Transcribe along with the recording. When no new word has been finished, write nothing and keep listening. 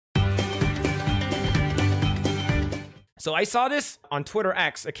So I saw this on Twitter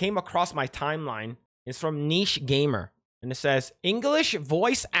X. It came across my timeline. It's from Niche Gamer. And it says, English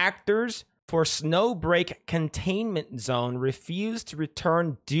voice actors for Snowbreak Containment Zone refuse to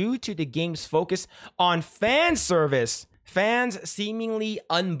return due to the game's focus on fan service. Fans seemingly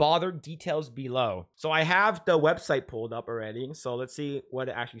unbothered. Details below. So I have the website pulled up already. So let's see what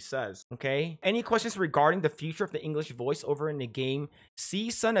it actually says. Okay. Any questions regarding the future of the English voiceover in the game?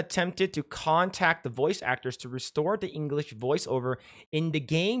 CSUN attempted to contact the voice actors to restore the English voiceover in the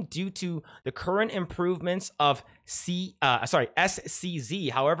game due to the current improvements of SCZ.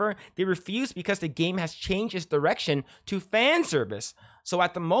 However, they refused because the game has changed its direction to fan service. So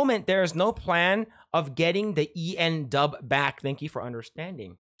at the moment, there is no plan of getting the EN dub back. Thank you for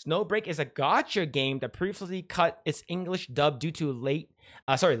understanding. Snowbreak is a gacha game that previously cut its English dub due to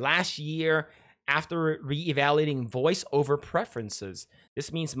last year after re-evaluating voice-over preferences.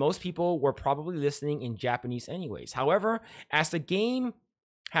 This means most people were probably listening in Japanese anyways. However, as the game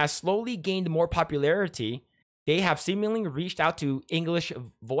has slowly gained more popularity, they have seemingly reached out to English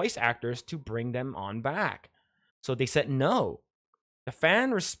voice actors to bring them on back. So they said no. The fan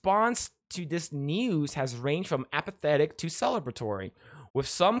response to this news has ranged from apathetic to celebratory, with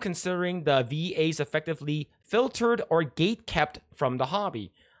some considering the VAs effectively filtered or gate-kept from the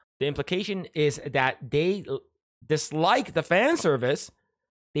hobby. The implication is that they dislike the fan service,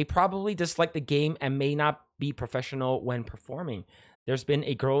 they probably dislike the game and may not be professional when performing. There's been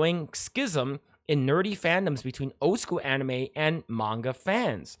a growing schism in nerdy fandoms between old-school anime and manga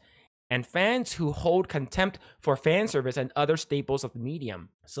fans, and fans who hold contempt for fan service and other staples of the medium.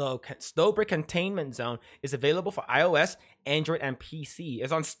 So Snowbreak Containment Zone is available for iOS, Android, and PC.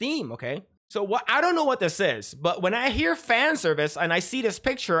 It's on Steam, okay? So I don't know what this is, but when I hear fan service and I see this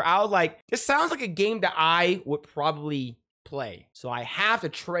picture, I'll like, this sounds like a game that I would probably play. So I have the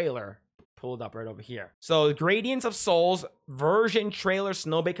trailer pulled up right over here. So Gradients of Souls version trailer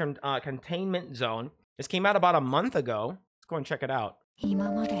Snowbreak Containment Zone. This came out about a month ago. Let's go and check it out.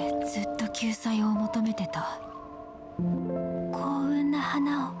 今までずっと救済を求めてた幸運な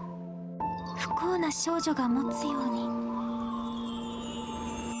花を不幸な少女が持つように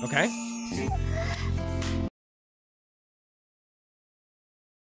Okay.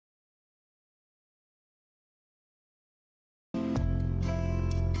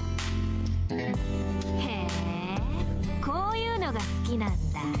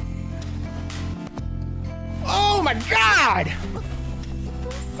 Oh my god!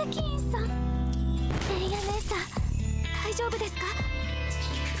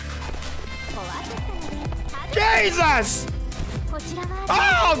 Jesus!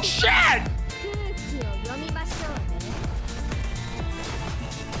 Oh shit!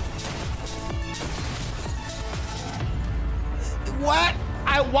 What?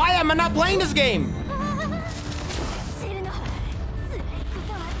 Why am I not playing this game?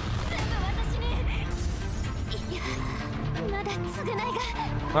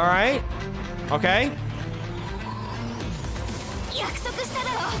 All right. Okay.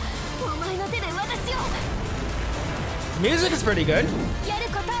 Music is pretty good.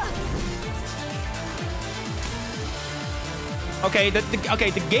 Okay, the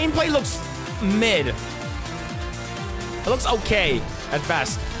gameplay looks mid. It looks okay at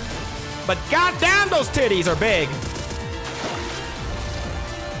best. But goddamn, those titties are big.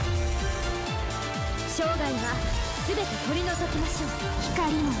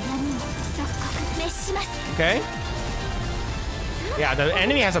 Okay. Yeah, the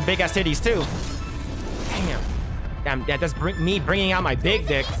enemy has some big ass titties too. Damn, yeah, that's bringing out my big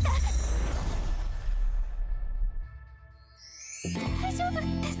dick.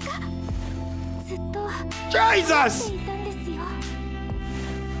 Jesus!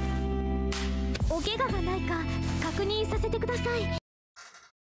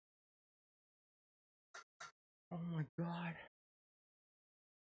 Oh my god.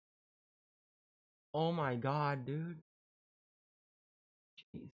 Oh my god, dude.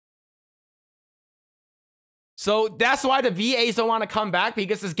 Jeez. So that's why the VAs don't want to come back,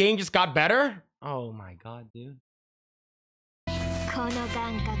 because this game just got better? Oh my god, dude.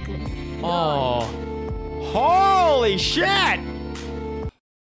 Oh. Holy shit!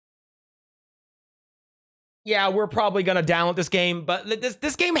 Yeah, we're probably gonna download this game, but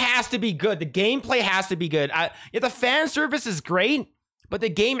this game has to be good. The gameplay has to be good. Yeah, the fan service is great, but the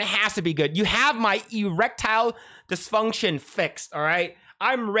game has to be good. You have my erectile dysfunction fixed, all right?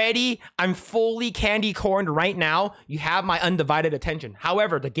 I'm ready. I'm fully candy corned right now. You have my undivided attention.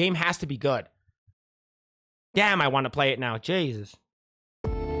 However, the game has to be good. Damn, I want to play it now. Jesus.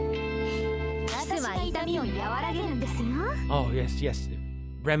 Oh, yes, yes.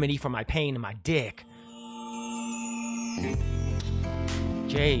 Remedy for my pain in my dick.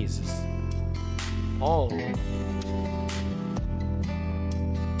 Jesus. Oh.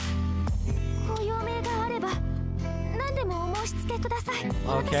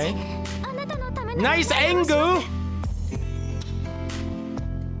 Okay. Nice angle.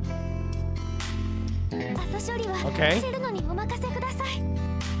 Okay.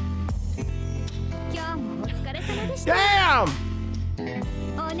 Damn.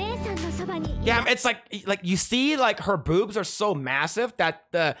 Yeah, it's like you see, like her boobs are so massive that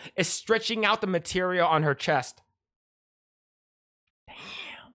it's stretching out the material on her chest.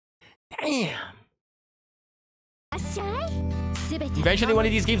 Damn. Eventually, one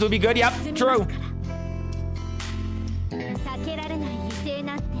of these games will be good. Yep, true.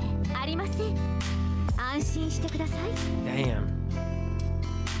 Damn.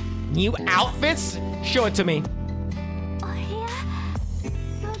 New outfits? Show it to me.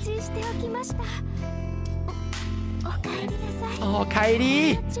 Oh,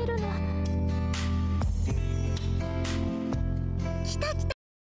 Kairi.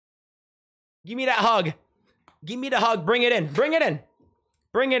 Give me that hug. Give me the hug. Bring it in. Bring it in.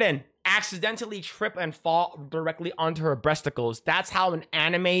 Bring it in. Accidentally trip and fall directly onto her breasticles. That's how an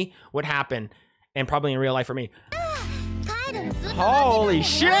anime would happen. And probably in real life for me. Holy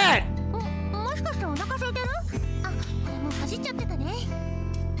shit!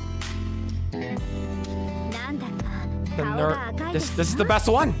 This is the best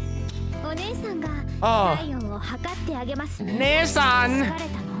one. Oh. Nesan.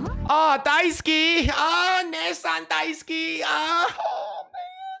 Oh, daisuki. Oh, Nesan daisuki. Oh, man.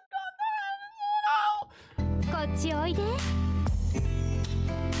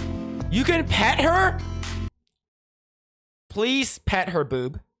 You can pet her? Please pet her,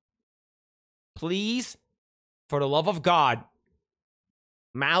 boob. Please, for the love of God,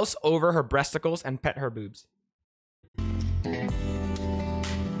 mouse over her breasticles and pet her boobs.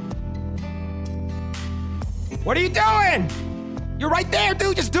 What are you doing? You're right there,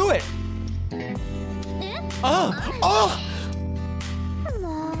 dude. Just do it. Oh, oh.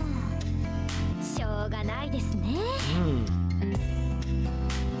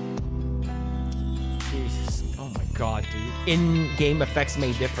 Jesus. Oh my God, dude. In-game effects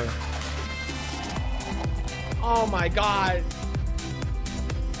may differ. Oh my God.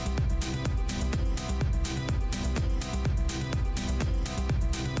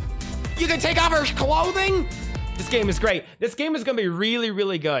 You can take off her clothing? This game is great. This game is gonna be really,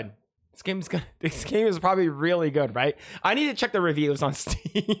 really good. This game is probably really good, right? I need to check the reviews on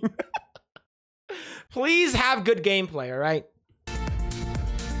Steam. Please have good gameplay, all right?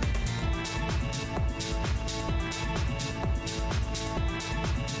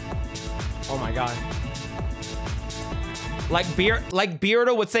 Oh my God. Like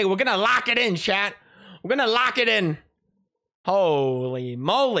Beardo would say, we're gonna lock it in, chat. We're gonna lock it in. Holy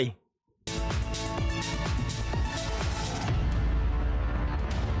moly.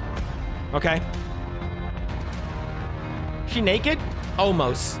 Okay. She naked?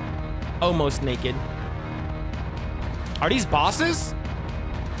 Almost. Almost naked. Are these bosses?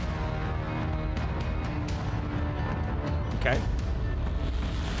 Okay.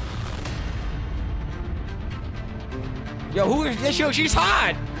 Yo, who is this? Yo, she's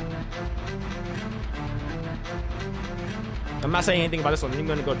hot! I'm not saying anything about this one. I'm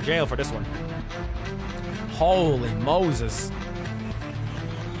gonna go to jail for this one. Holy Moses.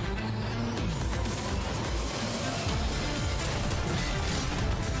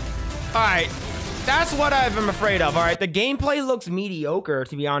 Alright, that's what I'm afraid of. Alright, the gameplay looks mediocre,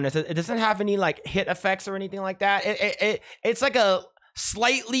 to be honest. It doesn't have any, like, hit effects or anything like that. It's like a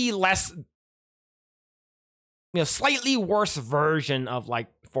slightly less, slightly worse version of, like,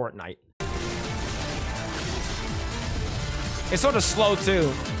 Fortnite. It's sort of slow,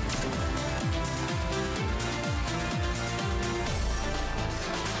 too.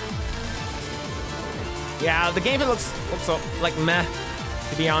 Yeah, the gameplay looks so, like, meh,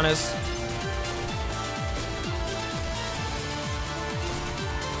 to be honest.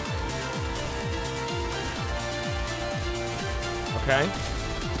 Okay.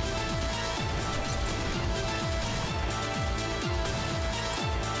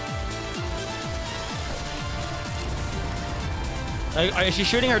 Is she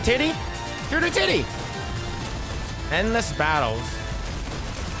shooting her titty? Shoot her titty! Endless battles.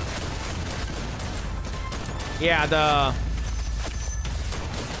 Yeah,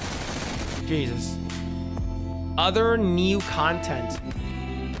 Jesus. Other new content.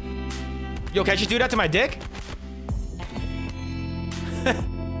 Yo, can she do that to my dick?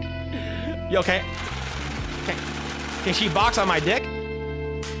 Yo, can she box on my dick?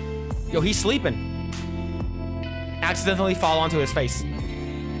 Yo, he's sleeping. Accidentally fall onto his face.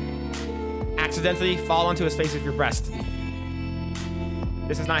 Accidentally fall onto his face with your breast.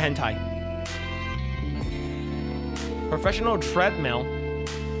 This is not hentai. Professional treadmill.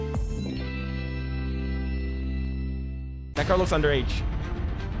 That girl looks underage.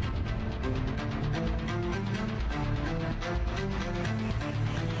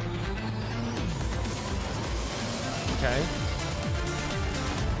 Okay.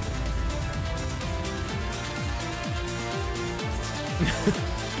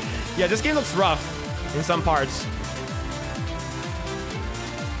 Yeah, this game looks rough in some parts.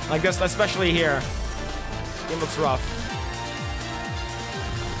 Like this, especially here. It looks rough.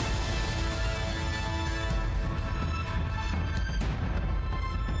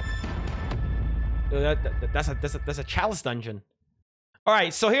 That's a chalice dungeon. All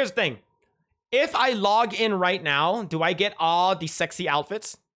right, so here's the thing. If I log in right now, do I get all the sexy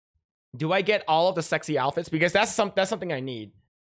outfits? Do I get all of the sexy outfits? Because that's something I need.